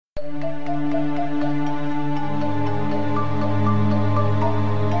You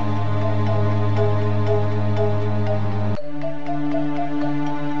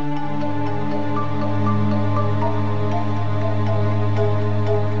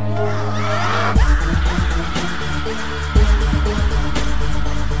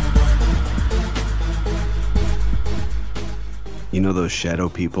know those shadow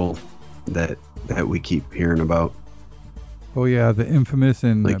people that we keep hearing about? Oh yeah, the infamous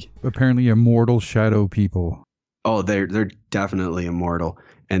and apparently immortal shadow people. Oh, they're definitely immortal,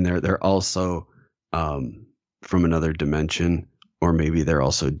 and they're also from another dimension, or maybe they're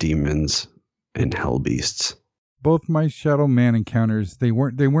also demons and hell beasts. Both my shadow man encounters, they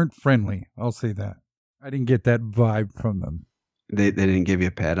weren't friendly. I'll say that. I didn't get that vibe from them. They didn't give you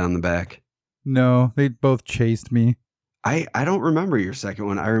a pat on the back? No, they both chased me. I don't remember your second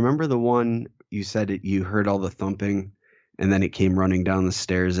one. I remember the one you said you heard all the thumping, and then it came running down the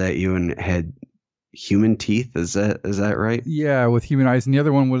stairs at you, and it had human teeth. Is that right? Yeah, with human eyes. And the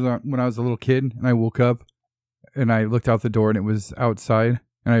other one was when I was a little kid, and I woke up, and I looked out the door, and it was outside,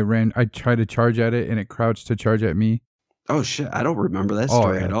 and I ran. I tried to charge at it, and it crouched to charge at me. Oh shit! I don't remember that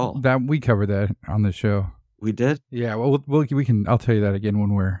story at all. That we covered that on the show. We did? Yeah. Well, we can. I'll tell you that again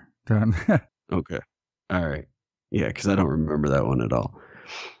when we're done. Okay. All right. Yeah, because I don't remember that one at all.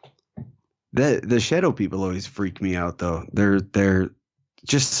 The shadow people always freak me out, though. They're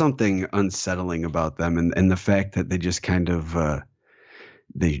just something unsettling about them, and the fact that they just kind of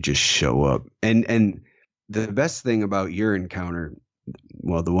they just show up. And the best thing about your encounter,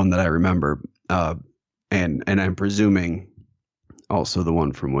 well, the one that I remember, and I'm presuming also the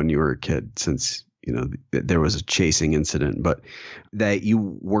one from when you were a kid, since there was a chasing incident, but that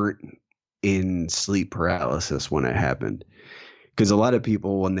you weren't in sleep paralysis when it happened. Because a lot of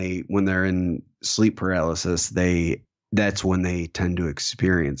people, when they're in sleep paralysis, that's when they tend to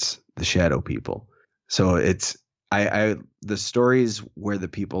experience the shadow people. So it's the stories where the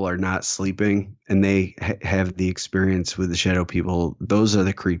people are not sleeping and they have the experience with the shadow people. Those are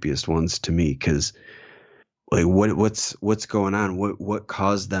the creepiest ones to me, because like what's going on? What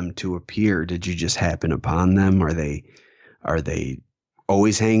caused them to appear? Did you just happen upon them? Are they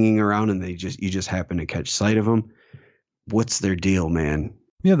always hanging around and you just happen to catch sight of them? What's their deal, man?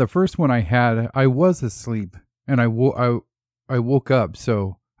 Yeah, the first one I had, I was asleep and I woke up.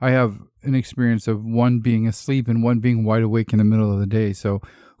 So I have an experience of one being asleep and one being wide awake in the middle of the day. So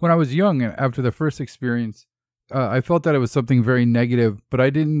when I was young, after the first experience, I felt that it was something very negative, but I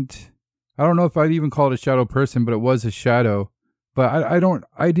don't know if I'd even call it a shadow person, but it was a shadow. But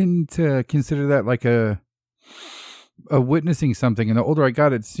I didn't consider that like a witnessing something. And the older I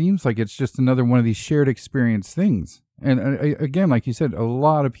got, it seems like it's just another one of these shared experience things. And again, like you said, a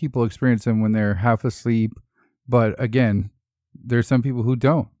lot of people experience them when they're half asleep. But again, there's some people who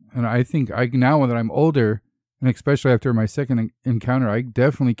don't. And I think now that I'm older, and especially after my second encounter, I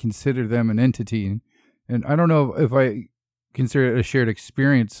definitely consider them an entity. And I don't know if I consider it a shared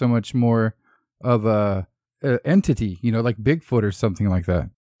experience so much more of a entity, like Bigfoot or something like that.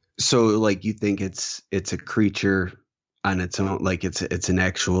 So like you think it's a creature on its own, like it's an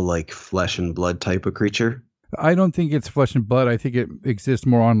actual like flesh and blood type of creature? I don't think it's flesh and blood. I think it exists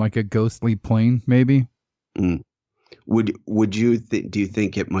more on like a ghostly plane, maybe. Mm. Would you do you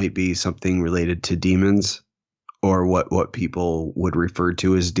think it might be something related to demons, or what people would refer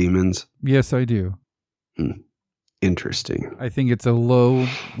to as demons? Yes, I do. Interesting. I think it's a low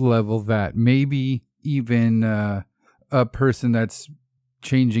level that maybe even a person that's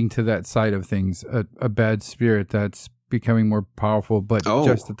changing to that side of things, a bad spirit that's becoming more powerful, but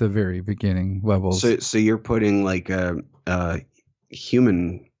just at the very beginning levels. So you're putting like a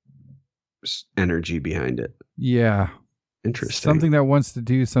human energy behind it. Yeah. Interesting. Something that wants to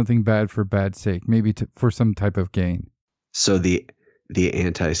do something bad for bad's sake, maybe for some type of gain. So the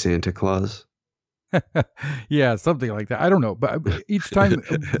anti-Santa Claus? Yeah, something like that. I don't know. But each time,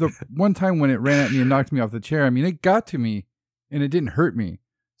 the one time when it ran at me and knocked me off the chair, I mean, it got to me and it didn't hurt me.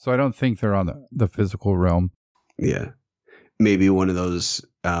 So I don't think they're on the physical realm. Yeah. Maybe one of those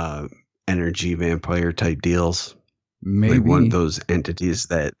energy vampire type deals. Maybe. Like one of those entities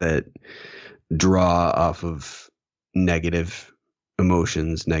that draw off of negative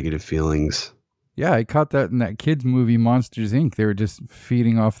emotions, negative feelings. Yeah, I caught that in that kids movie, Monsters, Inc. They were just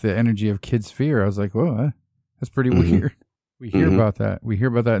feeding off the energy of kids' fear. I was like, whoa, that's pretty weird. We hear about that. We hear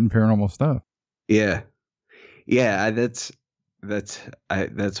about that in paranormal stuff. Yeah. Yeah, that's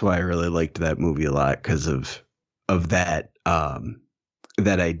why I really liked that movie a lot, because of that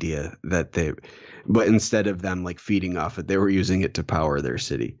that idea that but instead of them like feeding off it, they were using it to power their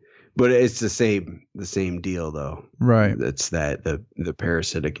city. But it's the same deal though. Right. That's that the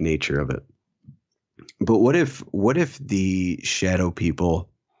parasitic nature of it. But what if the shadow people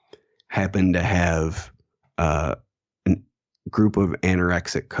happen to have a group of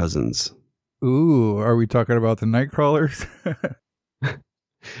anorexic cousins? Ooh, are we talking about the night crawlers?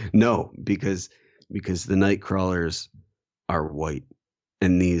 No, because the night crawlers are white,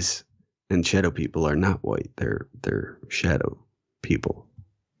 and shadow people are not white. They're shadow people.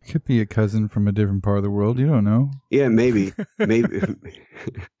 Could be a cousin from a different part of the world. You don't know. Yeah, maybe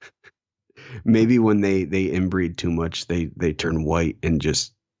maybe when they inbreed too much, they turn white and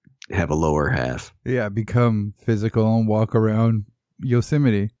just have a lower half. Yeah, become physical and walk around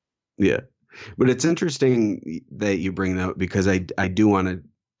Yosemite. Yeah. But it's interesting that you bring that up, because I do want to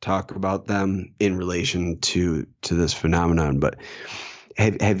talk about them in relation to this phenomenon. But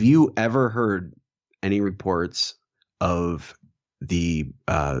have you ever heard any reports of the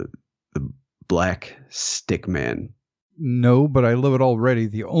black stick man? No, but I love it already.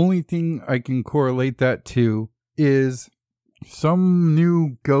 The only thing I can correlate that to is some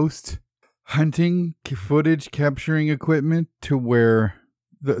new ghost hunting footage capturing equipment, to where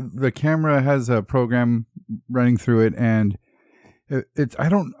the camera has a program running through it, and it's I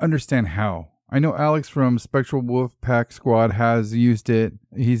don't understand how. I know Alex from Spectral Wolf Pack Squad has used it.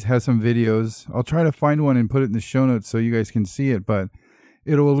 He has some videos. I'll try to find one and put it in the show notes so you guys can see it, but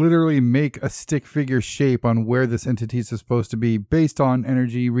it will literally make a stick figure shape on where this entity is supposed to be based on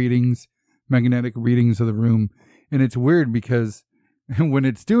energy readings, magnetic readings of the room. And it's weird because when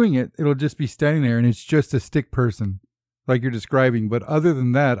it's doing it, it'll just be standing there and it's just a stick person like you're describing. But other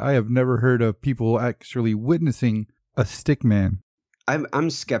than that, I have never heard of people actually witnessing a stick man. I'm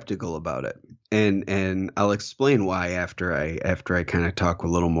skeptical about it, and I'll explain why after I kind of talk a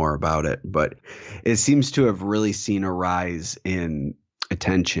little more about it. But it seems to have really seen a rise in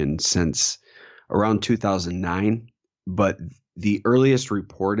attention since around 2009. But the earliest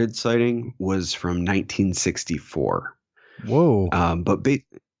reported sighting was from 1964. Whoa. But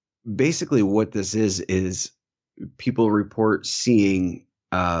basically what this is people report seeing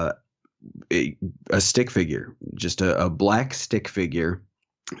a stick figure, just a black stick figure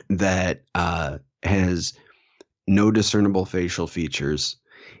that has no discernible facial features.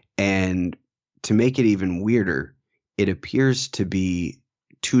 And to make it even weirder, it appears to be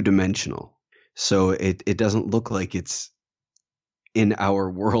two-dimensional. So it doesn't look like it's in our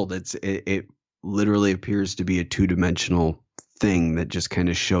world. It literally appears to be a two-dimensional thing that just kind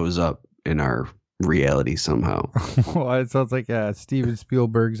of shows up in our reality somehow. Well, it sounds like Steven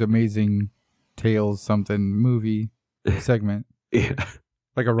Spielberg's Amazing Tales something movie segment. Yeah.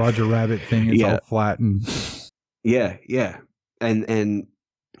 Like a Roger Rabbit thing. It's all flat and yeah. And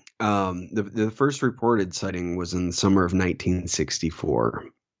the first reported sighting was in the summer of 1964,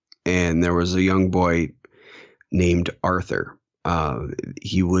 and there was a young boy named Arthur.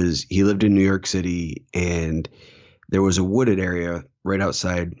 He lived in New York City, and there was a wooded area right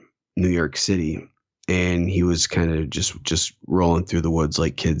outside New York City, and he was kind of just rolling through the woods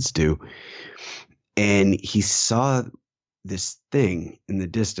like kids do, and he saw this thing in the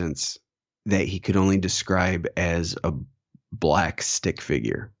distance that he could only describe as a black stick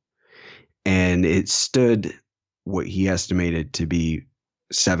figure, and it stood what he estimated to be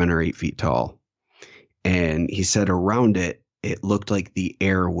 7 or 8 feet tall, and he said around it looked like the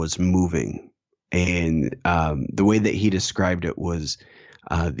air was moving, and the way that he described it was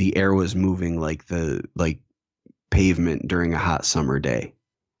the air was moving like pavement during a hot summer day.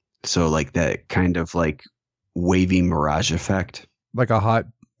 So like that kind of like wavy mirage effect. Like a hot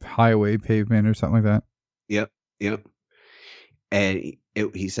highway pavement or something like that. Yep. And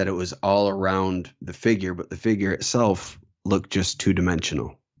he said it was all around the figure, but the figure itself looked just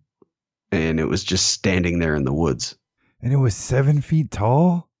two-dimensional. And it was just standing there in the woods. And it was 7 feet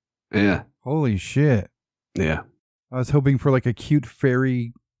tall? Yeah. Holy shit. Yeah. I was hoping for like a cute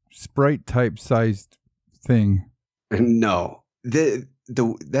fairy sprite type sized thing. No.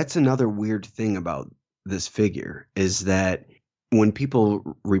 That's another weird thing about this figure, is that when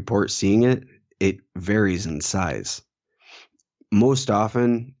people report seeing it, it varies in size. Most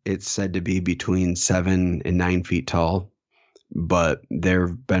often it's said to be between 7 and 9 feet tall, but there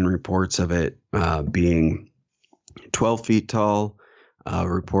have been reports of it being 12 feet tall, a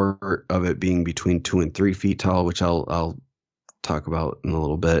report of it being between 2 and 3 feet tall, which I'll talk about in a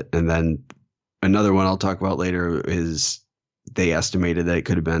little bit. And then another one I'll talk about later is they estimated that it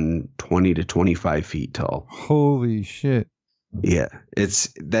could have been 20 to 25 feet tall. Holy shit. Yeah, it's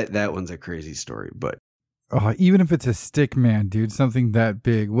that one's a crazy story, but even if it's a stick man, dude, something that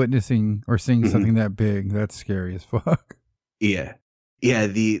big, witnessing or seeing something that big, that's scary as fuck. Yeah.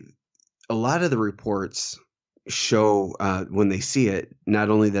 a lot of the reports show when they see it, not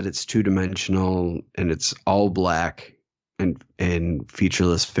only that it's two-dimensional and it's all black and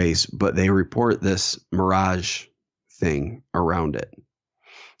featureless face, but they report this mirage thing around it.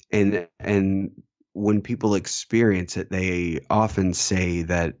 And when people experience it, they often say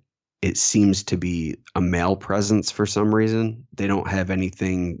that it seems to be a male presence for some reason. They don't have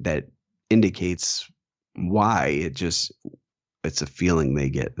anything that indicates why. It's a feeling they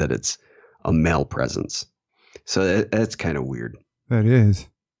get that it's a male presence. So that's kind of weird. That is.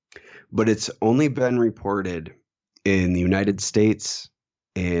 But it's only been reported in the United States,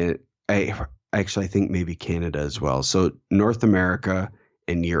 and I think maybe Canada as well. So North America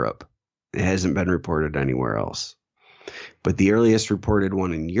and Europe. It hasn't been reported anywhere else. But the earliest reported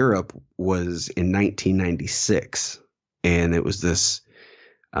one in Europe was in 1996. And it was this,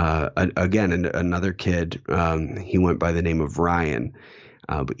 again, another kid. He went by the name of Ryan.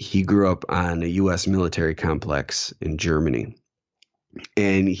 But he grew up on a U.S. military complex in Germany.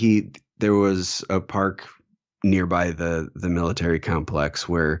 And there was a park nearby the military complex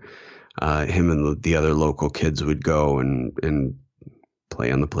where him and the other local kids would go and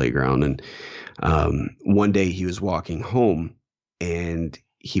play on the playground. And one day he was walking home, and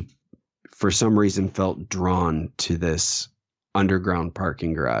he, for some reason, felt drawn to this underground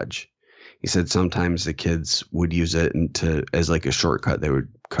parking garage. He said sometimes the kids would use it as like a shortcut they would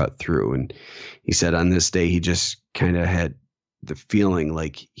cut through. And he said on this day, he just kind of had the feeling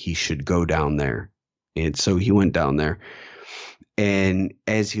like he should go down there. And so he went down there. And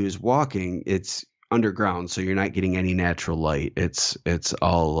as he was walking, it's underground, so you're not getting any natural light. It's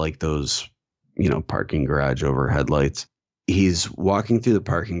all like those, parking garage overhead lights. He's walking through the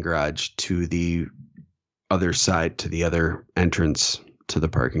parking garage to the other side, to the other entrance to the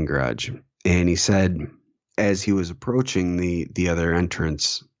parking garage. And he said, as he was approaching the other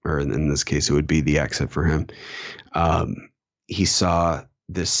entrance, or in this case, it would be the exit for him, he saw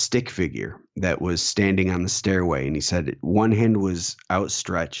this stick figure that was standing on the stairway. And he said one hand was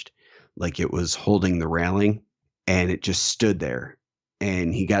outstretched like it was holding the railing, and it just stood there.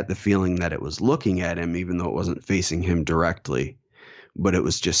 And he got the feeling that it was looking at him, even though it wasn't facing him directly, but it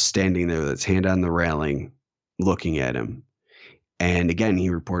was just standing there with its hand on the railing, looking at him. And again, he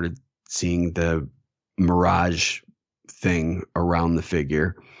reported seeing the mirage thing around the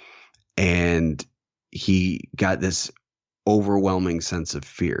figure, and he got this overwhelming sense of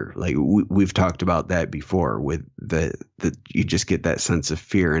fear. Like we've talked about that before, with the you just get that sense of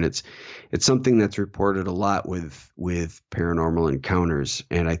fear, and it's something that's reported a lot with paranormal encounters.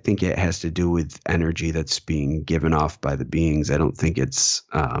 And I think it has to do with energy that's being given off by the beings. I don't think it's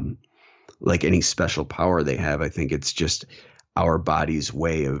like any special power they have. I think it's just our body's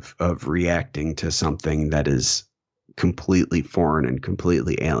way of reacting to something that is completely foreign and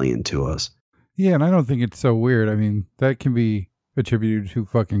completely alien to us. Yeah, and I don't think it's so weird. I mean, that can be attributed to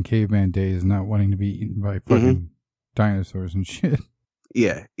fucking caveman days, not wanting to be eaten by fucking dinosaurs and shit.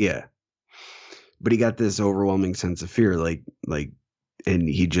 Yeah. But he got this overwhelming sense of fear, like, and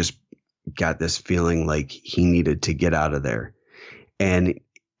he just got this feeling like he needed to get out of there. And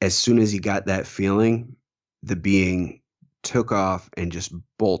as soon as he got that feeling, the being took off and just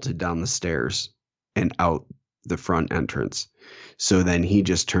bolted down the stairs and out the front entrance. So then he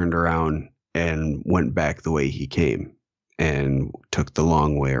just turned around and went back the way he came and took the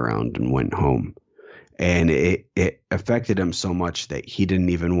long way around and went home. And it affected him so much that he didn't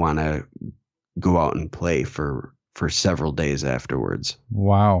even want to go out and play for several days afterwards.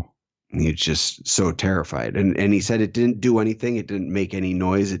 Wow. And he was just so terrified. And he said it didn't do anything. It didn't make any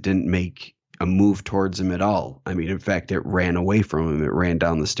noise. It didn't make a move towards him at all. I mean, in fact, it ran away from him. It ran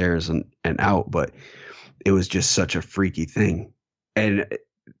down the stairs and out, but it was just such a freaky thing. And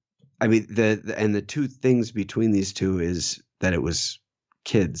I mean, the two things between these two is that it was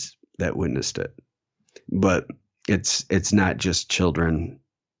kids that witnessed it, but it's not just children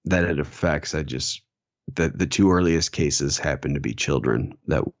that it affects. The two earliest cases happen to be children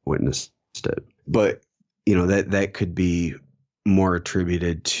that witnessed it, but that could be more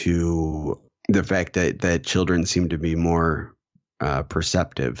attributed to the fact that children seem to be more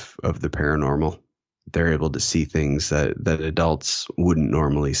perceptive of the paranormal. They're able to see things that adults wouldn't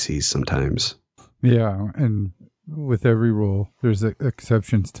normally see sometimes. Yeah, and with every rule, there's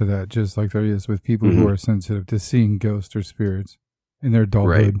exceptions to that, just like there is with people who are sensitive to seeing ghosts or spirits in their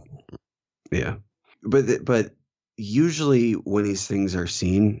adulthood. Right. Yeah. But usually when these things are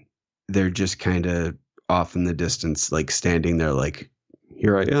seen, they're just kind of off in the distance, like standing there like,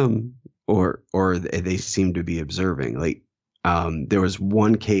 here I am, or they seem to be observing. Like there was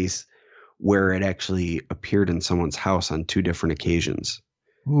one case where it actually appeared in someone's house on two different occasions.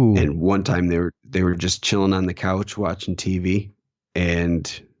 Ooh. And one time they were just chilling on the couch watching TV,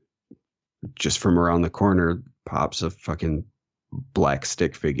 and just from around the corner pops a fucking black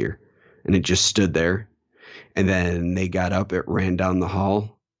stick figure, and it just stood there. And then they got up, it ran down the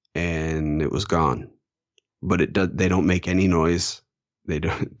hall, and it was gone. But they don't make any noise. They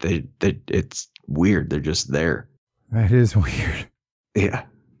don't it's weird. They're just there. That is weird. Yeah.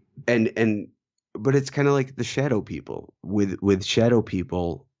 And but it's kind of like the shadow people. With shadow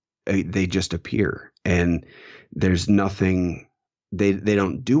people, they just appear, and there's nothing. They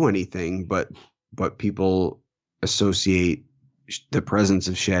don't do anything, but people associate the presence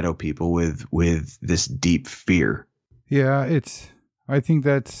of shadow people with this deep fear. Yeah, I think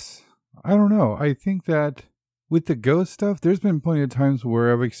that's, I don't know. I think that with the ghost stuff, there's been plenty of times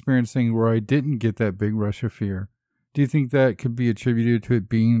where I've experienced things where I didn't get that big rush of fear. Do you think that could be attributed to it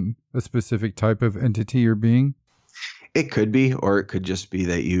being a specific type of entity or being? It could be, or it could just be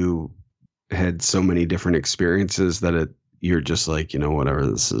that you had so many different experiences that you're just like, whatever,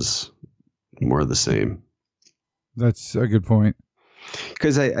 this is more of the same. That's a good point.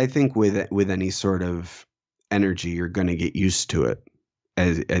 Because I think with any sort of energy, you're going to get used to it.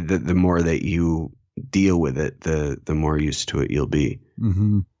 As the more that you deal with it, the more used to it you'll be.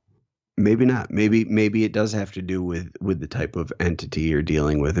 Mm-hmm. Maybe not. Maybe it does have to do with the type of entity you're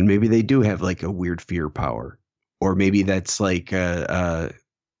dealing with, and maybe they do have like a weird fear power, or maybe that's like their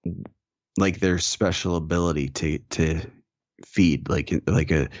special ability to feed, like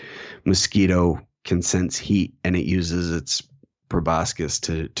a mosquito can sense heat and it uses its proboscis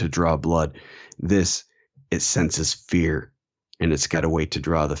to draw blood. It senses fear, and it's got a way to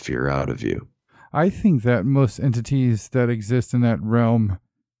draw the fear out of you. I think that most entities that exist in that realm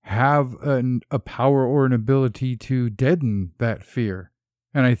have a power or an ability to deaden that fear.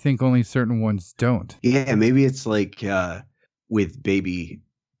 And I think only certain ones don't. Yeah, maybe it's like with baby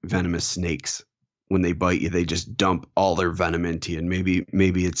venomous snakes. When they bite you, they just dump all their venom into you. And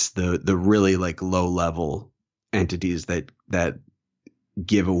maybe it's the really like low level entities that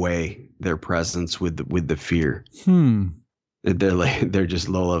give away their presence with the fear. They're just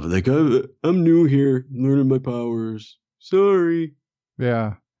low level. Like, I'm new here, learning my powers. Sorry.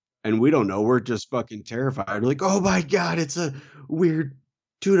 Yeah. And we don't know. We're just fucking terrified. We're like, oh my God, it's a weird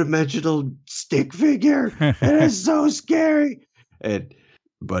 2-dimensional stick figure. It is so scary.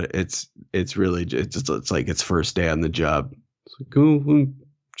 But it's really it's like its first day on the job. It's like, oh, I'm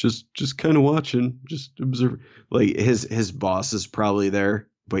just kind of watching, just observe. Like his boss is probably there,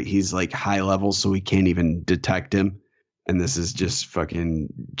 but he's like high level, so we can't even detect him. And this is just fucking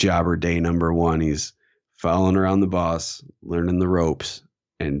jobber day number one. He's following around the boss, learning the ropes,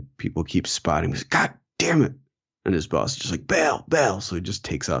 and people keep spotting him. He's like, God damn it. And his boss is just like, bail. So he just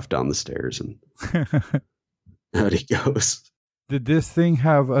takes off down the stairs, and out he goes. Did this thing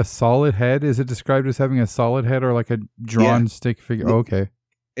have a solid head? Is it described as having a solid head or like a drawn stick figure? Oh, okay.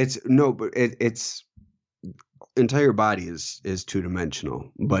 Its entire body is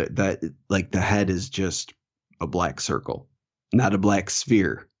 2-dimensional, but that like the head is just a black circle, not a black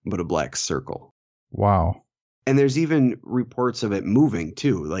sphere, but a black circle. Wow. And there's even reports of it moving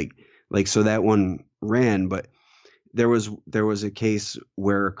too. Like so that one ran, but there was a case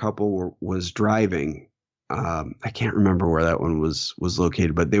where a couple was driving. I can't remember where that one was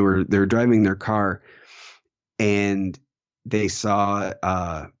located, but they were driving their car, and they saw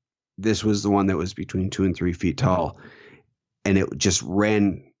this was the one that was between 2 and 3 feet tall, and it just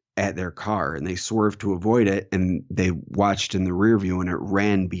ran at their car, and they swerved to avoid it, and they watched in the rear view, and it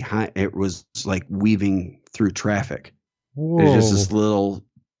ran behind. It was like weaving through traffic. Whoa. It's just this little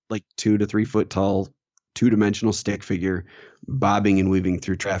like 2 to 3 foot tall 2-dimensional stick figure bobbing and weaving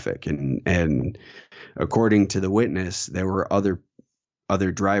through traffic, and according to the witness, there were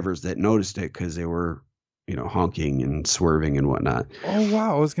other drivers that noticed it because they were, honking and swerving and whatnot. Oh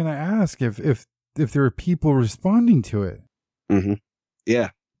wow! I was gonna ask if there were people responding to it. Mm-hmm. Yeah,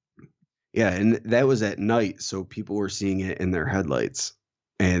 and that was at night, so people were seeing it in their headlights.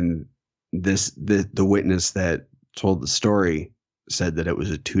 And the witness that told the story said that it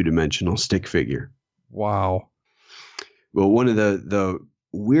was a 2-dimensional stick figure. Wow. Well, one of the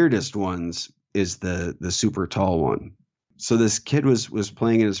weirdest ones is the super tall one. So this kid was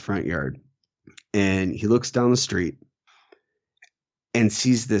playing in his front yard, and he looks down the street and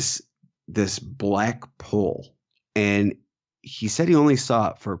sees this black pole. And he said he only saw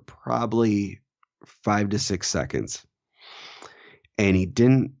it for probably 5 to 6 seconds. And he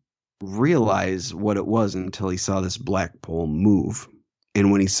didn't realize what it was until he saw this black pole move.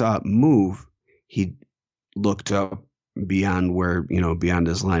 And when he saw it move, he looked up beyond beyond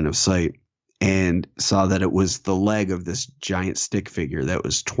his line of sight, and saw that it was the leg of this giant stick figure that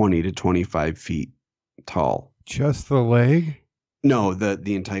was 20 to 25 feet tall. Just the leg? No,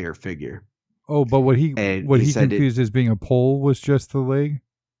 the entire figure. Oh, but And what he he said it, confused as being a pole was just the leg?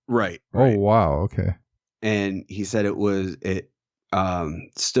 right, Oh, right. wow. Okay. And he said it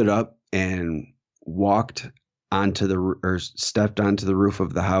stood up and walked onto or stepped onto the roof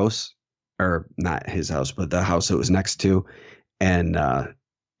of the house, or not his house, but the house it was next to, and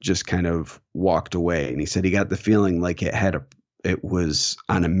just kind of walked away. And he said he got the feeling like it was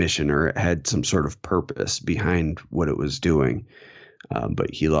on a mission, or it had some sort of purpose behind what it was doing.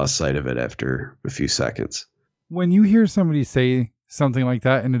 But he lost sight of it after a few seconds. When you hear somebody say something like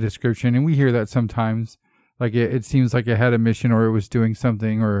that in a description, and we hear that sometimes, like it seems like it had a mission, or it was doing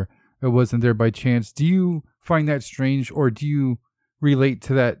something, or it wasn't there by chance. Do you find that strange, or do you relate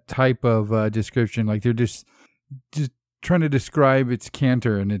to that type of description? Like they're just trying to describe its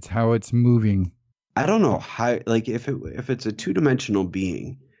canter and it's how it's moving. I don't know how, like if it's a two-dimensional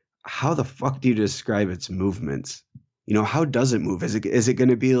being, how the fuck do you describe its movements? You know, how does it move? Is it going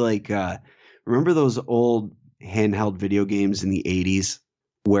to be like remember those old handheld video games in the 80s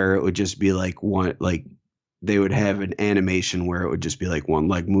where it would just be like one, like they would have an animation where it would just be like one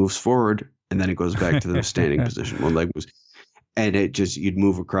leg moves forward and then it goes back to the standing position. One leg moves, and it just, you'd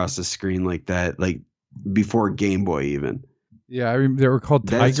move across the screen like that, like before Game Boy even. Yeah, they were called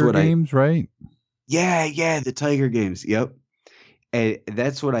Tiger games, right? Yeah, the Tiger games. Yep. And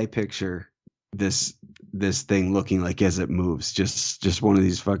that's what I picture this thing looking like as it moves. Just one of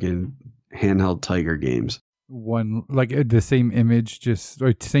these fucking handheld Tiger games. One, like the same image,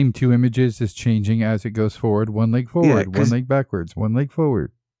 or same two images, just changing as it goes forward. One leg forward, one leg backwards, one leg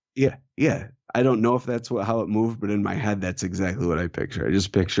forward. Yeah. I don't know if that's how it moved, but in my head, that's exactly what I picture. I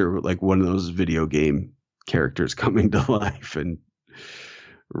just picture like one of those video game characters coming to life and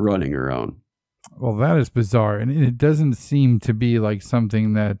running around. Well, that is bizarre, and it doesn't seem to be like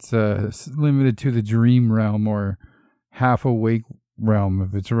something that's limited to the dream realm or half awake realm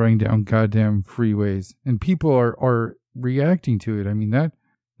if it's running down goddamn freeways, and people are reacting to it. I mean,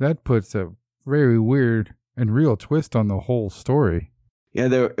 that puts a very weird and real twist on the whole story.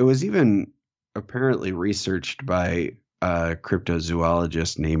 Yeah, it was even apparently researched by a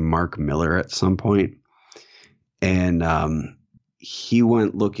cryptozoologist named Mark Miller at some point, and he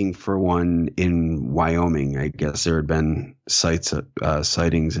went looking for one in Wyoming. I guess there had been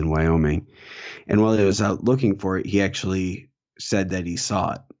sightings in Wyoming. And while he was out looking for it, he actually said that he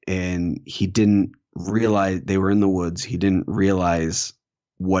saw it. And he didn't realize they were in the woods. He didn't realize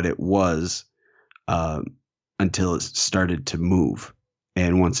what it was until it started to move.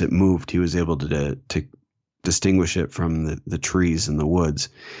 And once it moved, he was able to distinguish it from the trees in the woods.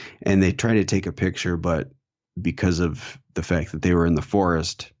 And they tried to take a picture, but because of the fact that they were in the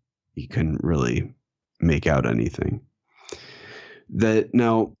forest, you couldn't really make out anything.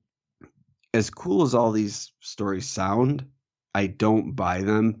 Now, as cool as all these stories sound, I don't buy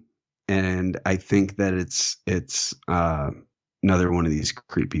them, and I think that it's another one of these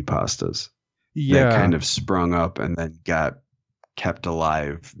creepypastas that kind of sprung up and then got kept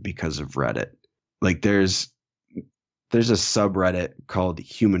alive because of Reddit. Like there's a subreddit called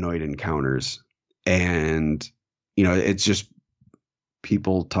Humanoid Encounters. And, you know, it's just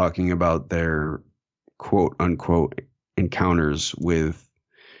people talking about their quote unquote encounters with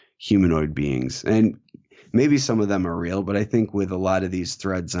humanoid beings. And maybe some of them are real, but I think with a lot of these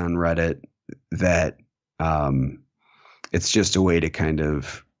threads on Reddit that it's just a way to kind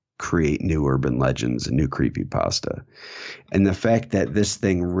of create new urban legends and new creepypasta. And the fact that this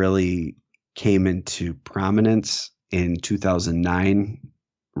thing really came into prominence in 2009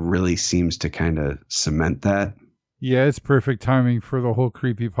 really seems to kind of cement that. Yeah, it's perfect timing for the whole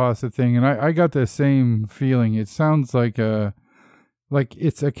creepypasta thing. And I got the same feeling. It sounds like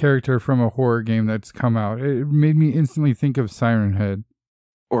it's a character from a horror game that's come out. It made me instantly think of Siren Head.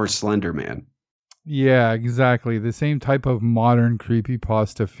 Or Slender Man. Yeah, exactly. The same type of modern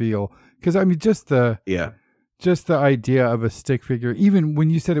creepypasta feel. Because, I mean, just the idea of a stick figure, even when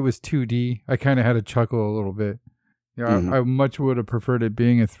you said it was 2D, I kind of had to chuckle a little bit. Yeah, I much would have preferred it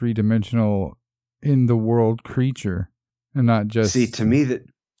being a 3-dimensional in the world creature and not just. See, to me, that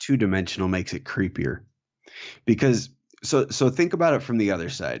 2-dimensional makes it creepier, because so think about it from the other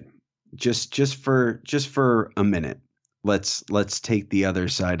side. Just for a minute, let's take the other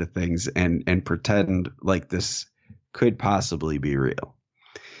side of things and pretend like this could possibly be real.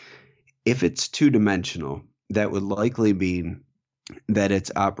 If it's 2-dimensional, that would likely mean that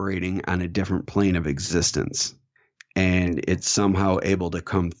it's operating on a different plane of existence. And it's somehow able to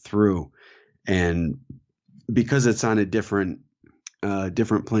come through, and because it's on a different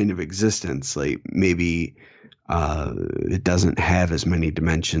different plane of existence. Like maybe it doesn't have as many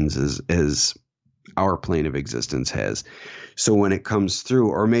dimensions as our plane of existence has. So when it comes through,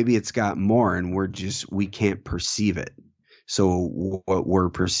 or maybe it's got more and we can't perceive it. So what we're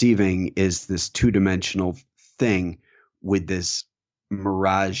perceiving is this two-dimensional thing with this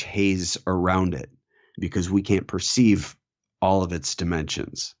mirage haze around it because we can't perceive all of its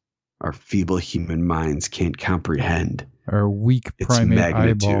dimensions. Our feeble human minds can't comprehend Our weak its primate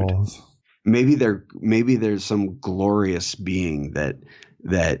magnitude. eyeballs. Maybe there's some glorious being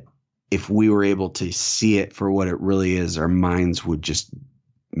that if we were able to see it for what it really is, our minds would just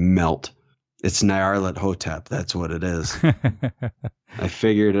melt. It's Nyarlathotep. That's what it is. I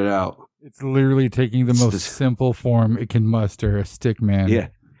figured it out. It's literally taking the It's most this- simple form it can muster, a stick man. Yeah.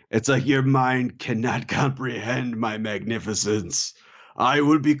 It's like your mind cannot comprehend my magnificence. I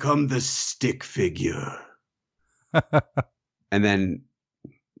will become the stick figure. And then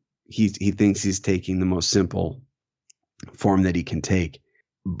he thinks he's taking the most simple form that he can take.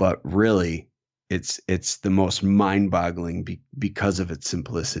 But really, it's the most mind-boggling because of its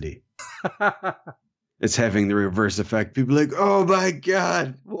simplicity. It's having the reverse effect. People are like, oh my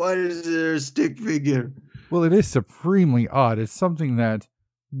God, why is there a stick figure? Well, it is supremely odd. It's something that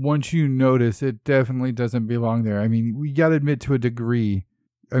once you notice, it definitely doesn't belong there. I mean, we got to admit to a degree.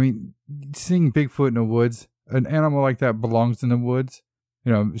 I mean, seeing Bigfoot in the woods, an animal like that belongs in the woods.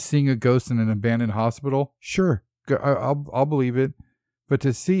 You know, seeing a ghost in an abandoned hospital, sure, I'll believe it. But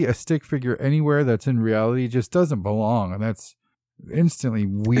to see a stick figure anywhere that's in reality just doesn't belong, and that's instantly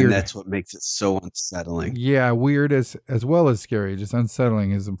weird. And that's what makes it so unsettling. Yeah, weird as well as scary. Just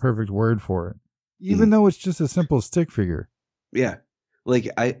unsettling is the perfect word for it. Even though it's just a simple stick figure. Yeah. Like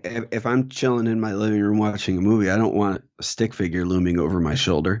if I'm chilling in my living room watching a movie, I don't want a stick figure looming over my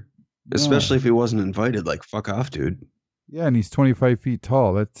shoulder. No. Especially if he wasn't invited. Like, fuck off, dude. Yeah, and he's 25 feet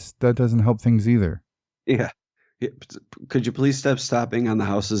tall. That doesn't help things either. Yeah. Could you please stop stopping on the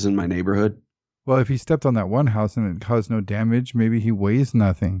houses in my neighborhood? Well, if he stepped on that one house and it caused no damage, maybe he weighs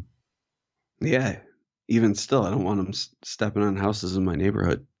nothing. Yeah. Even still, I don't want him stepping on houses in my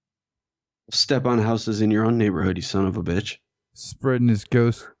neighborhood. Step on houses in your own neighborhood, you son of a bitch. Spreading his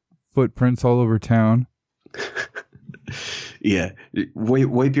ghost footprints all over town. Yeah.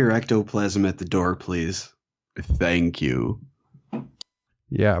 Wipe your ectoplasm at the door, please. Thank you.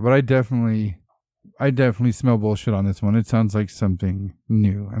 Yeah, but I definitely smell bullshit on this one. It sounds like something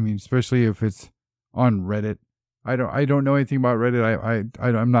new. I mean, especially if it's on Reddit. I don't know anything about Reddit.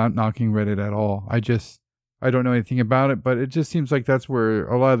 I'm not knocking Reddit at all. I don't know anything about it, but it just seems like that's where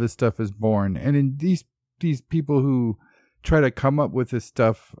a lot of this stuff is born. And in these people who try to come up with this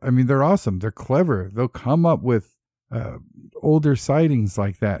stuff, I mean, they're awesome. They're clever. They'll come up with older sightings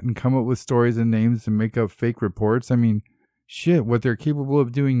like that and come up with stories and names and make up fake reports. I mean, shit, what they're capable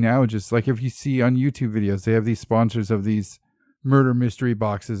of doing now, just like if you see on YouTube videos, they have these sponsors of these murder mystery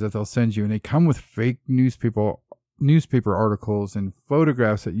boxes that they'll send you, and they come with fake newspaper articles and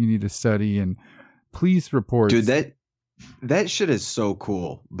photographs that you need to study and police reports. Dude, that shit is so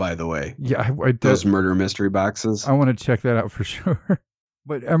cool, by the way. Yeah, those murder mystery boxes. I want to check that out for sure.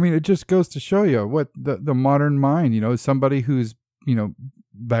 But I mean, it just goes to show you what the modern mind, you know, somebody who's, you know,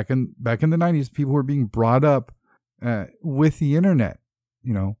 back in the 90s, people were being brought up with the internet,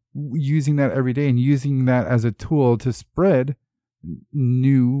 you know, using that every day and using that as a tool to spread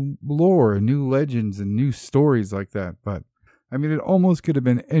new lore, new legends, and new stories like that. But I mean, it almost could have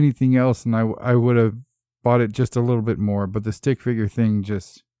been anything else, and I would have bought it just a little bit more. But the stick figure thing,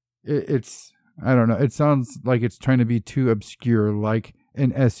 just it's I don't know. It sounds like it's trying to be too obscure, like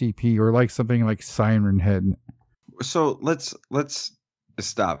an SCP or like something like Siren Head. So let's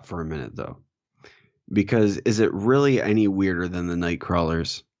stop for a minute though, because is it really any weirder than the night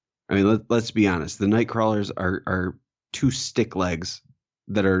crawlers? I mean, let's be honest. The night crawlers are two stick legs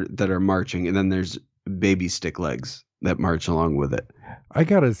that are marching, and then there's baby stick legs that march along with it. I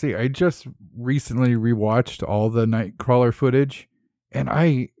gotta say, I just recently rewatched all the Nightcrawler footage, and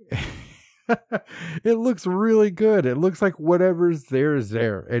it looks really good. It looks like whatever's there is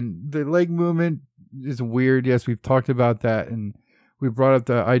there, and the leg movement is weird. Yes, we've talked about that, and we brought up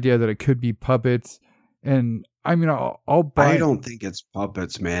the idea that it could be puppets. And I mean, I'll buy. I don't think it's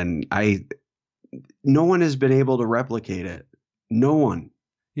puppets, man. No one has been able to replicate it. No one.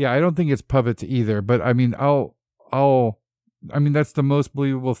 Yeah, I don't think it's puppets either. But I mean, I mean, that's the most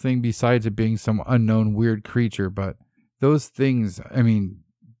believable thing besides it being some unknown weird creature. But those things, I mean,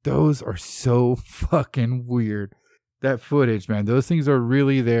 those are so fucking weird. That footage, man, those things are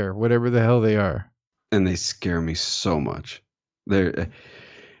really there, whatever the hell they are. And they scare me so much.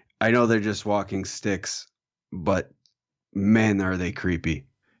 I know they're just walking sticks, but Man, are they creepy.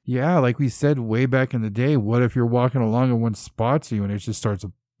 Yeah, like we said way back in the day, what if you're walking along and one spots you and it just starts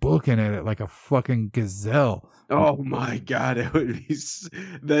booking at it like a fucking gazelle? Oh my God, it would be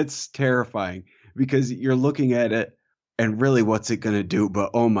that's terrifying because you're looking at it and really what's it gonna do?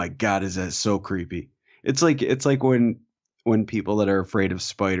 But oh my God, is that so creepy? It's like when people that are afraid of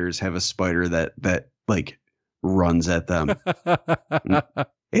spiders have a spider that like runs at them.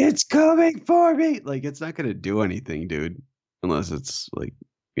 It's coming for me. Like it's not gonna do anything, dude, unless it's like,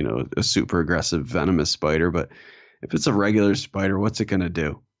 a super aggressive venomous spider. But if it's a regular spider, what's it gonna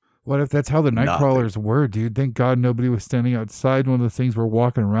do? What if that's how the night Nothing. crawlers were, dude? Thank God nobody was standing outside when the things were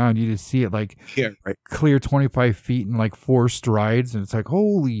walking around. You just see it like Yeah, right. clear 25 feet in like 4 strides, and it's like,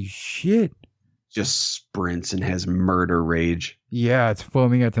 holy shit. Just sprints and has murder rage. Yeah, it's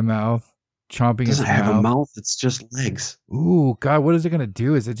foaming at the mouth, chomping It its doesn't have mouth. a mouth, it's just legs. Ooh, God, what is it going to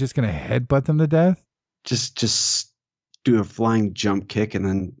do? Is it just going to headbutt them to death? Just do a flying jump kick and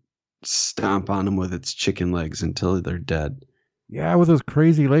then stomp on them with its chicken legs until they're dead. Yeah, with those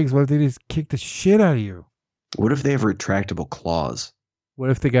crazy legs, what if they just kick the shit out of you? What if they have retractable claws? What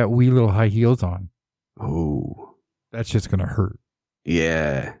if they got wee little high heels on? Oh, That's just going to hurt.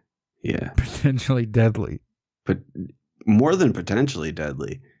 yeah. Yeah. Potentially deadly. But more than potentially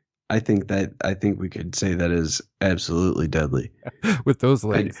deadly, I think we could say that is absolutely deadly. With those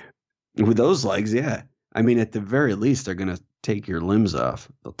legs. With those legs, yeah. I mean, at the very least, they're gonna take your limbs off.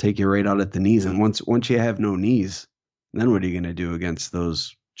 They'll take you right out at the knees, and once you have no knees, then what are you gonna do against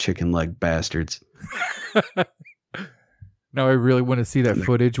those chicken leg bastards? Now I really want to see that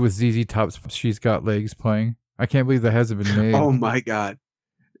footage with ZZ Top's She's Got Legs playing. I can't believe that hasn't been made. Oh my God.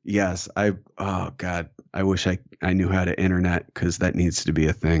 Yes, oh God, I wish I knew how to internet because that needs to be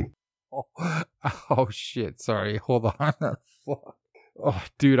a thing. Oh shit! Sorry, hold on. Fuck. Oh,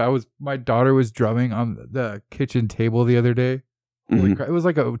 dude, my daughter was drumming on the kitchen table the other day. Holy crap. It was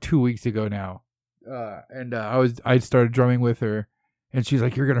like 2 weeks ago now, and I started drumming with her, and she's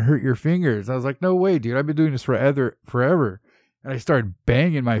like, "You're gonna hurt your fingers." I was like, "No way, dude! I've been doing this forever." And I started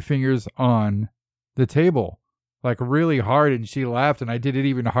banging my fingers on the table like really hard, and she laughed, and I did it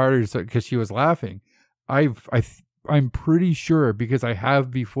even harder because she was laughing. I'm pretty sure, because I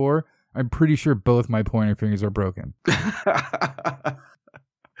have before, I'm pretty sure both my pointer fingers are broken.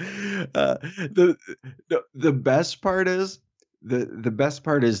 The best part is the best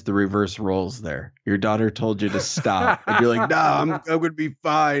part is the reverse roles there. Your daughter told you to stop, and you're like, "No, I'm gonna be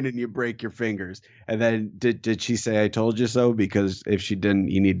fine," and you break your fingers. And then did she say, "I told you so"? Because if she didn't,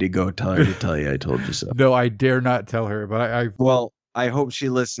 you need to go tell her to tell you I told you so. No, I dare not tell her. But well, I hope she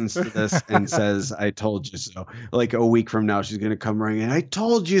listens to this and says, "I told you so." Like a week from now, she's gonna come running and, "I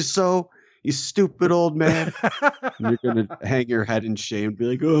told you so, you stupid old man." And you're gonna hang your head in shame and be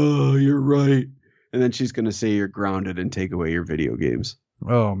like, "Oh, you're right." And then she's going to say you're grounded and take away your video games.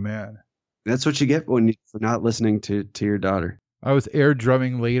 Oh, man. That's what you get for not listening to your daughter. I was air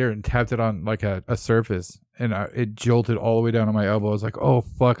drumming later and tapped it on like a surface, and it jolted all the way down to my elbow. I was like, oh,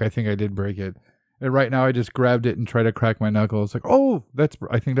 fuck, I think I did break it. And right now I just grabbed it and tried to crack my knuckle. It's like, oh,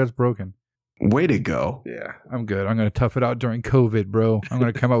 I think that's broken. Way to go. Yeah, I'm good. I'm going to tough it out during COVID, bro. I'm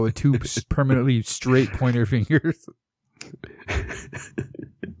going to come out with 2 permanently straight pointer fingers.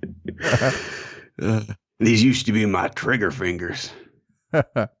 These used to be my trigger fingers.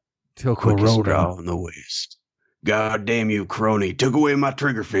 Till Quickest Corona draw in the West. God damn you, crony! Took away my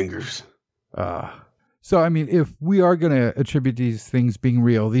trigger fingers. So I mean, if we are gonna attribute these things being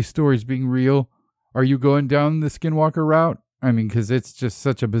real, these stories being real, are you going down the Skinwalker route? I mean, because it's just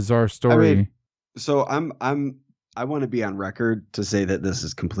such a bizarre story. I mean, so I want to be on record to say that this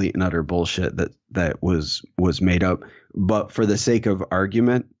is complete and utter bullshit that was made up. But for the sake of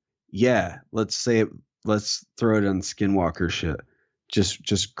argument, yeah, let's throw it on Skinwalker shit.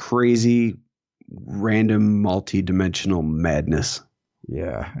 Just crazy, random, multi-dimensional madness.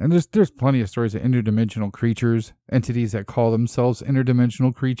 Yeah, and there's plenty of stories of interdimensional creatures, entities that call themselves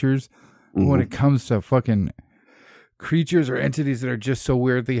interdimensional creatures. Mm-hmm. When it comes to fucking creatures or entities that are just so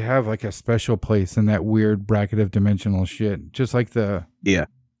weird, they have like a special place in that weird bracket of dimensional shit. Just like the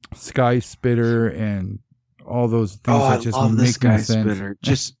Sky Spitter and all those things that just make no sense. Spitter.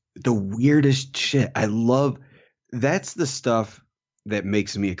 Just the weirdest shit. I love that's the stuff that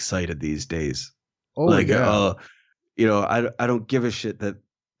makes me excited these days. Oh, like, yeah. I don't give a shit that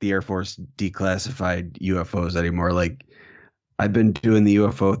the Air Force declassified UFOs anymore. Like, I've been doing the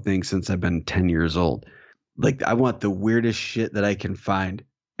UFO thing since I've been 10 years old. Like, I want the weirdest shit that I can find,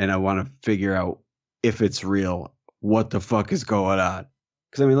 and I want to figure out if it's real, what the fuck is going on.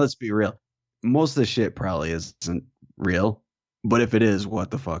 Because, I mean, let's be real. Most of the shit probably isn't real, but if it is,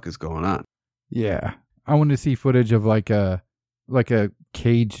 what the fuck is going on? Yeah. I want to see footage of like a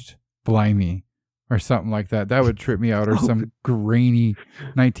caged Blimey or something like that. That would trip me out. Or some grainy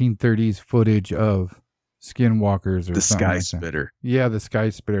 1930s footage of skinwalkers or the something sky like spitter. that. Yeah, the sky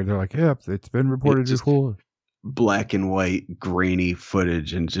spitter. They're like, yep, it's been reported before. Black and white, grainy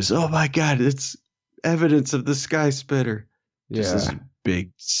footage, and just, oh my God, it's evidence of the sky spitter. Just this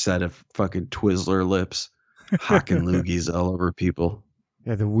big set of fucking Twizzler lips, hocking loogies all over people.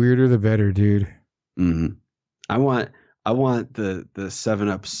 Yeah, the weirder the better, dude. Mm-hmm. I want the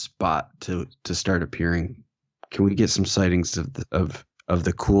 7-Up spot to start appearing. Can we get some sightings of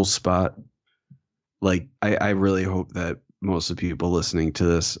the cool spot? Like, I really hope that most of the people listening to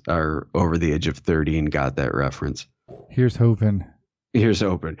this are over the age of 30 and got that reference. Here's hoping. Here's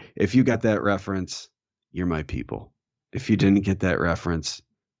hoping. If you got that reference, you're my people. If you didn't get that reference,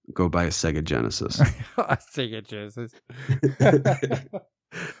 go buy a Sega Genesis. Sega Genesis.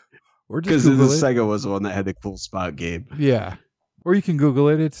 Or just because Google the it. Sega was the one that had the cool spot game. Yeah. Or you can Google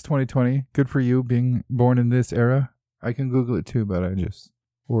it. It's 2020. Good for you being born in this era. I can Google it too, but I just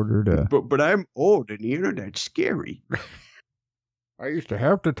ordered a... But I'm old and the internet's scary. I used to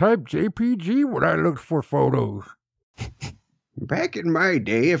have to type JPG when I looked for photos. Back in my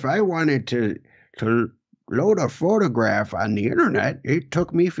day, if I wanted to load a photograph on the internet, it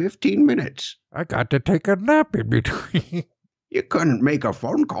took me 15 minutes. I got to take a nap in between. You couldn't make a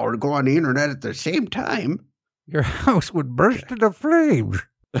phone call and go on the internet at the same time. Your house would burst into flames.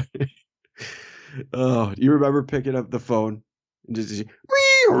 Oh, you remember picking up the phone and just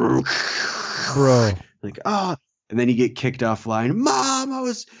bro, like, oh, and then you get kicked offline. Mom, I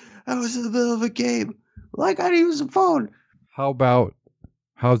was in the middle of a game. Well, I gotta use the phone.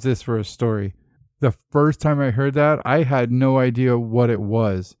 How's this for a story? The first time I heard that, I had no idea what it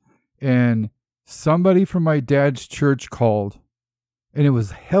was. And somebody from my dad's church called, and it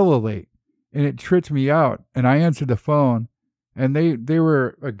was hella late, and it tripped me out. And I answered the phone, and they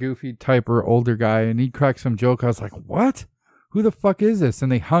were a goofy type or older guy, and he cracked some joke. I was like, what? Who the fuck is this?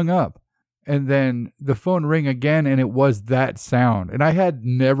 And they hung up. And then the phone rang again, and it was that sound. And I had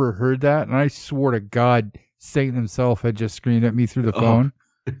never heard that, and I swore to God, Satan himself had just screamed at me through the phone.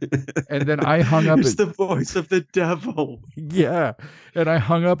 And then I hung up. It's the voice of the devil. Yeah. And I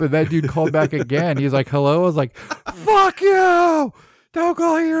hung up, and that dude called back again. He's like, hello? I was like, fuck you! Don't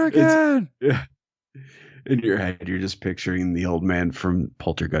call here again! Yeah. In your head, you're just picturing the old man from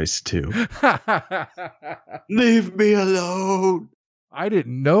Poltergeist 2. Leave me alone! I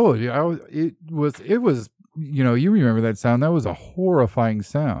didn't know. It was, you know, you remember that sound. That was a horrifying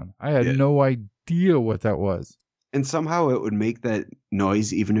sound. I had no idea what that was. And somehow it would make that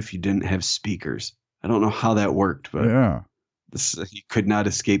noise even if you didn't have speakers. I don't know how that worked, but yeah, you could not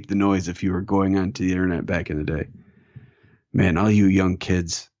escape the noise if you were going onto the internet back in the day. Man, all you young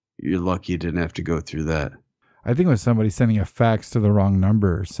kids, you're lucky you didn't have to go through that. I think it was somebody sending a fax to the wrong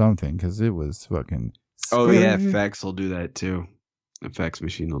number or something, because it was fucking scary. Oh, yeah, fax will do that too. A fax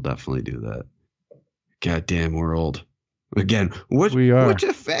machine will definitely do that. Goddamn, we're old. Again, what's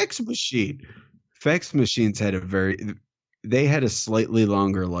a fax machine? Fax machines had they had a slightly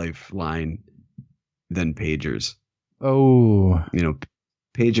longer lifeline than pagers. Oh. You know,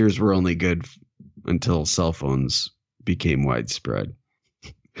 pagers were only good until cell phones became widespread.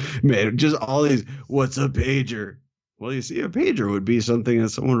 Man, just all these, what's a pager? Well, you see, a pager would be something that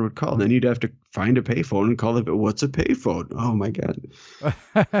someone would call. Then you'd have to find a payphone and call it, what's a payphone? Oh, my God.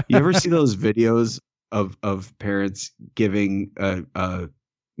 You ever see those videos of parents giving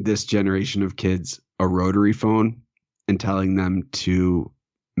this generation of kids a rotary phone and telling them to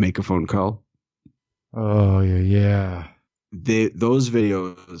make a phone call? Oh, yeah. Those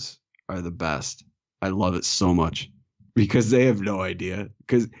videos are the best. I love it so much because they have no idea.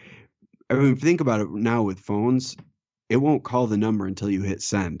 Because, I mean, think about it now with phones. It won't call the number until you hit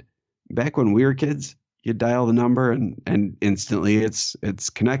send. Back when we were kids, you dial the number and instantly it's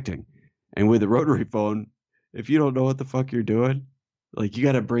connecting. And with a rotary phone, if you don't know what the fuck you're doing, like, you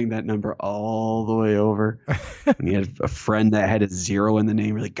got to bring that number all the way over. And you had a friend that had a 0 in the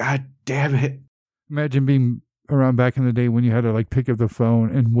name. You're like, God damn it. Imagine being around back in the day when you had to like pick up the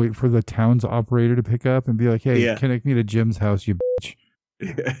phone and wait for the town's operator to pick up and be like, hey, connect me to Jim's house, you bitch.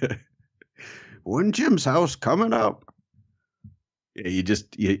 Yeah. When Jim's house coming up. Yeah,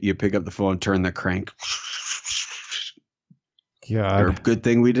 you pick up the phone, turn the crank. God. Or good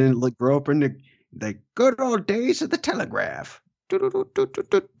thing we didn't grow up in the good old days of the telegraph.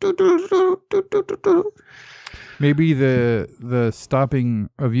 Maybe the stopping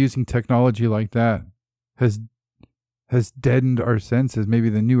of using technology like that has deadened our senses. Maybe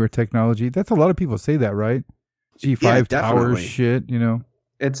the newer technology. That's a lot of people say that, right? G5 towers shit, you know.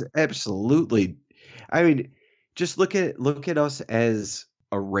 It's absolutely. I mean, just look at us as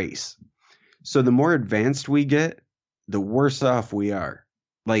a race. So the more advanced we get, the worse off we are.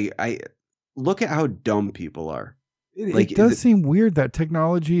 Like I look at how dumb people are. Like It does seem weird that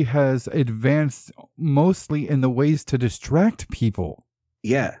technology has advanced mostly in the ways to distract people.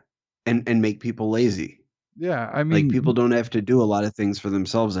 yeah, and make people lazy. Yeah, I Like mean, people don't have to do a lot of things for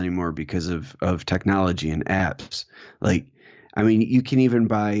themselves anymore because of technology and apps. Like I mean, you can even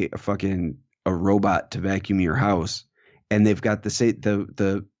buy a robot to vacuum your house, and they've got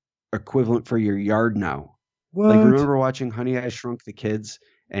the equivalent for your yard now. Like what? remember watching Honey I Shrunk the Kids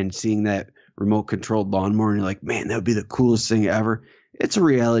and seeing that remote controlled lawnmower and you're like, man, that would be the coolest thing ever. It's a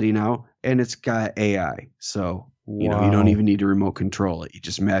reality now and it's got AI. So, you don't Wow. even need to remote control it. You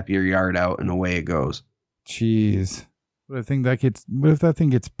just map your yard out and away it goes. Jeez. What if that thing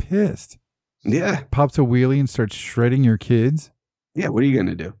gets pissed? Yeah. Pops a wheelie and starts shredding your kids? Yeah. What are you going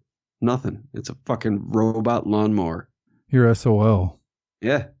to do? Nothing. It's a fucking robot lawnmower. You're SOL.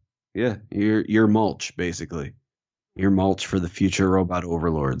 Yeah. Yeah. You're mulch, basically. You're mulch for the future robot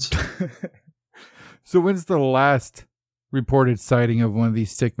overlords. So when's the last reported sighting of one of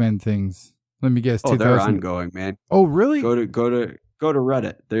these stickmen things? Let me guess. Oh, they're 2000. ongoing, man. Oh, really? Go to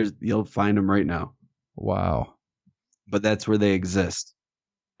Reddit. You'll find them right now. Wow. But that's where they exist.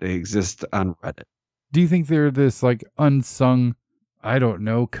 They exist on Reddit. Do you think they're this like unsung, I don't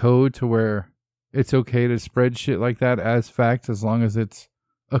know, code to where it's okay to spread shit like that as facts as long as it's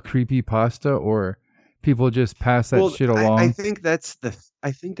a creepy pasta, or people just pass that shit along? I think that's the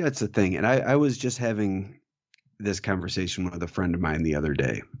thing. And I was just having this conversation with a friend of mine the other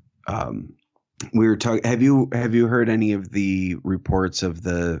day. We were talking. Have you heard any of the reports of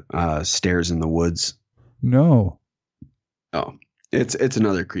the stairs in the woods? No. Oh, it's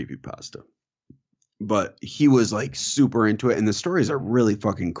another creepypasta. But he was like super into it, and the stories are really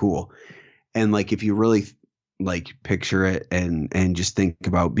fucking cool. And like if you really like picture it and just think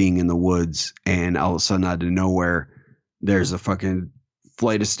about being in the woods, and all of a sudden out of nowhere, there's a fucking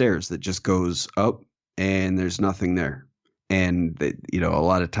flight of stairs that just goes up, and there's nothing there. And a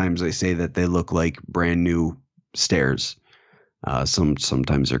lot of times they say that they look like brand new stairs.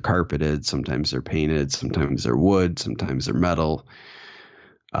 Sometimes they're carpeted, sometimes they're painted, sometimes they're wood, sometimes they're metal.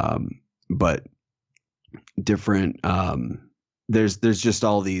 But different. There's just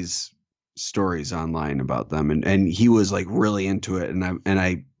all these stories online about them, and he was like really into it, and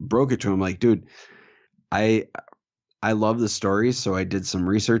I broke it to him like, dude, I love the stories, so I did some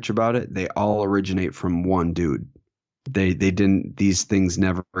research about it. They all originate from one dude. These things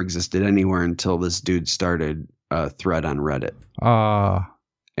never existed anywhere until this dude started a thread on Reddit.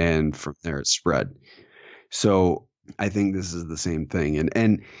 And from there it spread. So I think this is the same thing.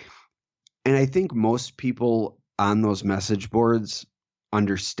 And I think most people on those message boards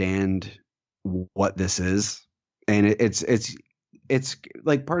understand what this is. And it's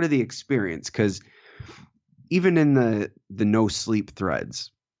like part of the experience, because even in the no sleep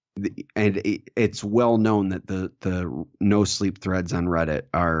threads, and it's well known that the no sleep threads on Reddit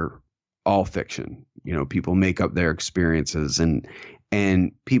are all fiction. People make up their experiences,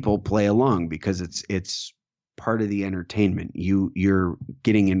 and people play along because it's part of the entertainment. You're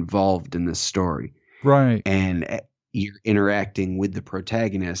getting involved in the story, right? And you're interacting with the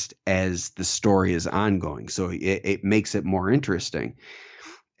protagonist as the story is ongoing, so it makes it more interesting.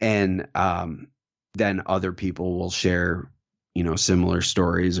 And then other people will share similar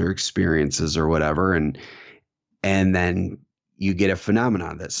stories or experiences or whatever, and then you get a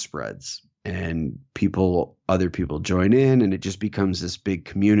phenomenon that spreads, and other people join in, and it just becomes this big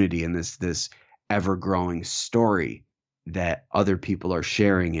community and this ever growing story that other people are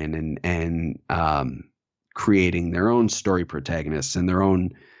sharing in, and creating their own story protagonists and their own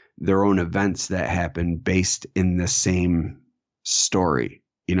events that happen based in the same story.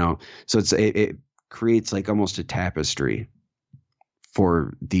 So it creates like almost a tapestry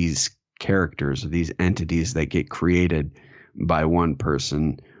for these characters, these entities that get created by one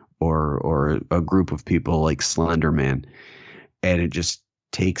person or a group of people like Slender Man, and it just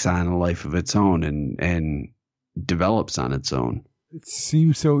takes on a life of its own and develops on its own. It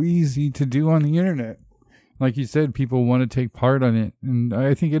seems so easy to do on the internet. Like you said, people want to take part on it, and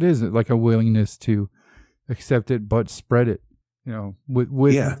I think it is like a willingness to accept it but spread it.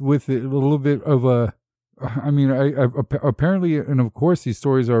 With a little bit of a. I mean, I apparently, and of course, these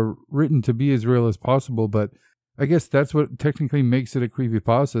stories are written to be as real as possible, but I guess that's what technically makes it a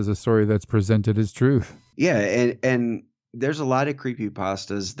creepypasta, is a story that's presented as truth. Yeah, and there's a lot of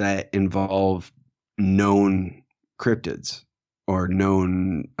creepypastas that involve known cryptids or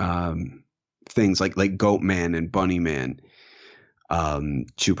known things like Goat Man and Bunny Man.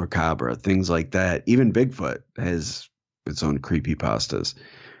 chupacabra, things like that. Even Bigfoot has its own creepypastas.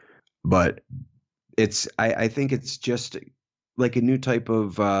 But I think it's just like a new type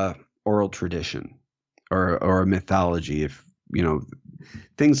of oral tradition or a mythology, if you know,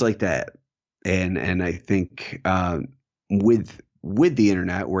 things like that. And I think with the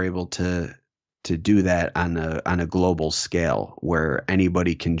internet, we're able to do that on a global scale where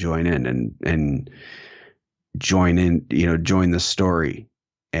anybody can join in and join in, join the story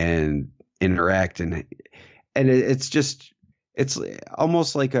and interact, and it's just it's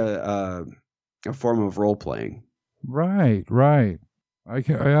almost like a form of role playing. Right, right. I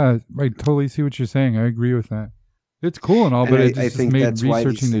totally see what you're saying. I agree with that. It's cool and all, And but it I just think made that's why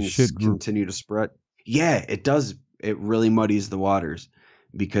researching these this shit. things continue to spread. Yeah, it does. It really muddies the waters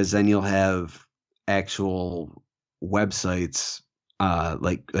because then you'll have actual websites,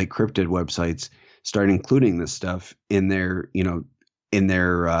 like cryptid websites, start including this stuff in their, in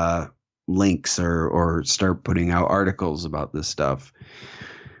their links or start putting out articles about this stuff.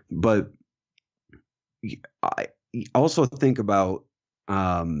 But I also think about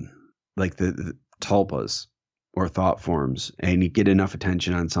like the tulpas or thought forms, and you get enough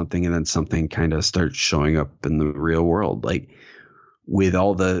attention on something and then something kind of starts showing up in the real world, like with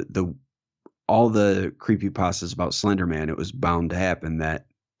all the creepypastas about Slenderman. It was bound to happen that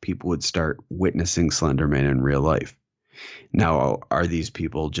people would start witnessing Slenderman in real life. Now, are these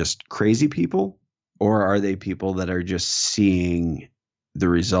people just crazy people, or are they people that are just seeing the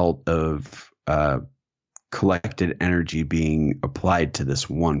result of collected energy being applied to this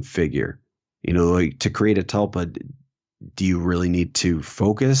one figure? Like to create a tulpa, do you really need to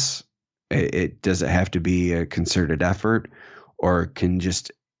focus? Does it have to be a concerted effort, or can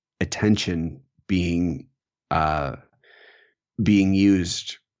just attention uh, being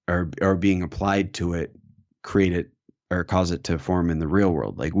used or being applied to it create it or cause it to form in the real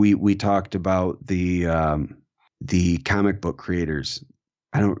world? Like we talked about the comic book creators.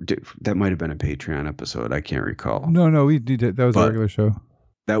 That might have been a Patreon episode. I can't recall. No, we did it. That was a regular show.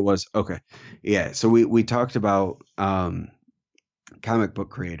 That was okay. Yeah. So we talked about comic book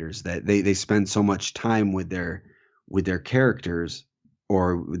creators that they spend so much time with their characters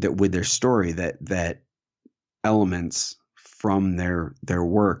or with their story that elements from their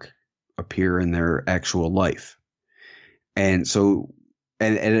work appear in their actual life. And so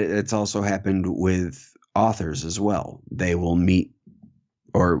and it's also happened with authors as well. They will meet,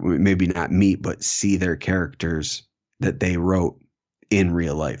 or maybe not meet, but see their characters that they wrote in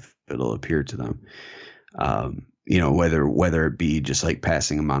real life. It'll appear to them. Whether it be just like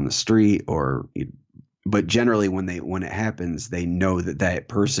passing them on the street, but generally when it happens, they know that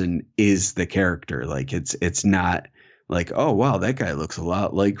person is the character. Like it's not like, oh wow, that guy looks a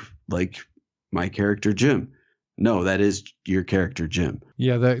lot like my character Jim. No, that is your character Jim.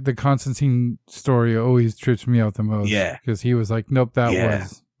 Yeah, the Constantine story always trips me out the most. Yeah, because he was like, nope, that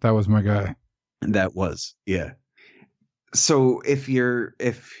was my guy. That was, yeah. So if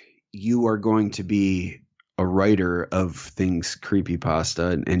you are going to be a writer of things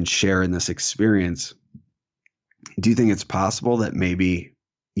creepypasta and share in this experience, do you think it's possible that maybe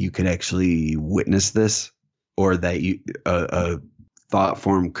you could actually witness this, or that a thought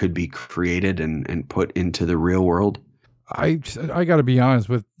form could be created and put into the real world? I got to be honest,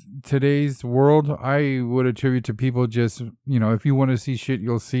 with today's world, I would attribute to people just, if you want to see shit,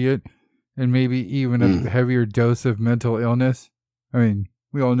 you'll see it. And maybe even a heavier dose of mental illness. I mean,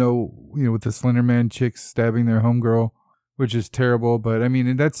 we all know, with the Slenderman chicks stabbing their homegirl, which is terrible. But I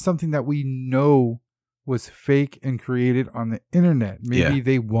mean, that's something that we know was fake and created on the internet. Maybe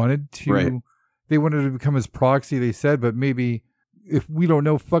they wanted to, become his proxy, they said, but maybe if we don't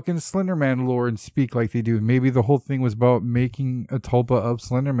know fucking Slenderman lore and speak like they do, maybe the whole thing was about making a tulpa of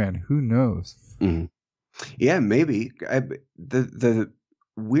Slenderman. Who knows? Mm-hmm. Yeah, maybe. The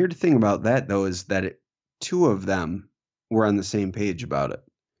weird thing about that, though, is that two of them were on the same page about it.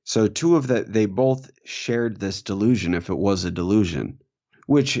 So they both shared this delusion, if it was a delusion,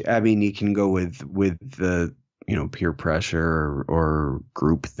 which, I mean, you can go with the, peer pressure or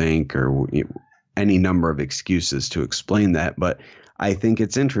groupthink or any number of excuses to explain that. But I think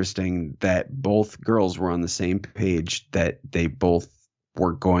it's interesting that both girls were on the same page, that they both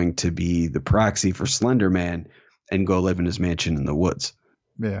were going to be the proxy for Slenderman and go live in his mansion in the woods.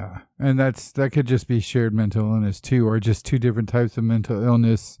 Yeah, and that could just be shared mental illness too, or just two different types of mental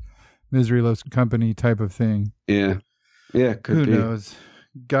illness, misery loves company type of thing. Yeah, could be. Who knows?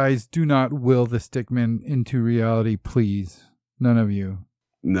 Guys, do not will the stickman into reality, please. None of you.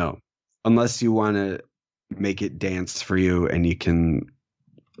 No, unless you want to make it dance for you, and you can,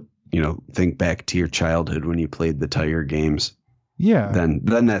 think back to your childhood when you played the Tiger games. Yeah.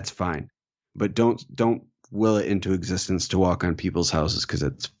 then that's fine. But don't will it into existence to walk on people's houses because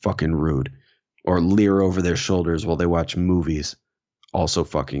it's fucking rude. Or leer over their shoulders while they watch movies. Also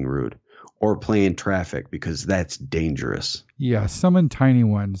fucking rude. Or play in traffic because that's dangerous. Yeah, summon tiny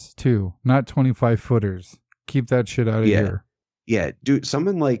ones too, not 25-footers. Keep that shit out of here. Yeah, do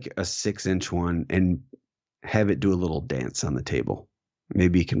summon like a 6-inch one and have it do a little dance on the table.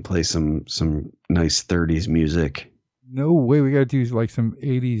 Maybe you can play some nice 30s music. No way, we gotta do like some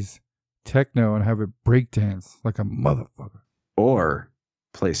 80s techno and have it breakdance like a motherfucker. Or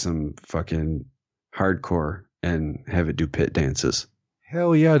play some fucking hardcore and have it do pit dances.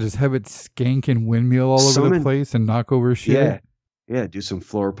 Hell yeah, just have it skank and windmill all over the place and knock over shit. Yeah, do some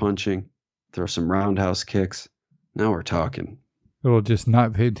floor punching, throw some roundhouse kicks. Now we're talking. It'll just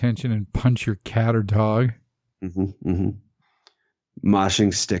not pay attention and punch your cat or dog.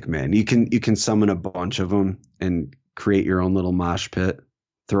 Moshing stick man. You can summon a bunch of them and create your own little mosh pit.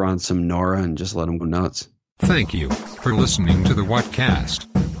 Throw on some Nora and just let them go nuts. Thank you for listening to the Whatcast.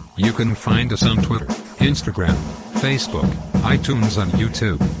 You can find us on Twitter, Instagram, Facebook, iTunes, and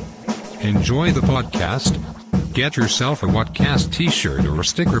YouTube. Enjoy the podcast. Get yourself a Whatcast t-shirt or a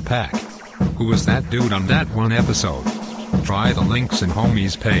sticker pack. Who was that dude on that one episode? Try the links in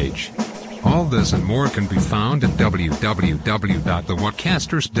Homie's page. All this and more can be found at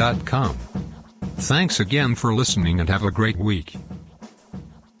www.thewhatcasters.com. Thanks again for listening and have a great week.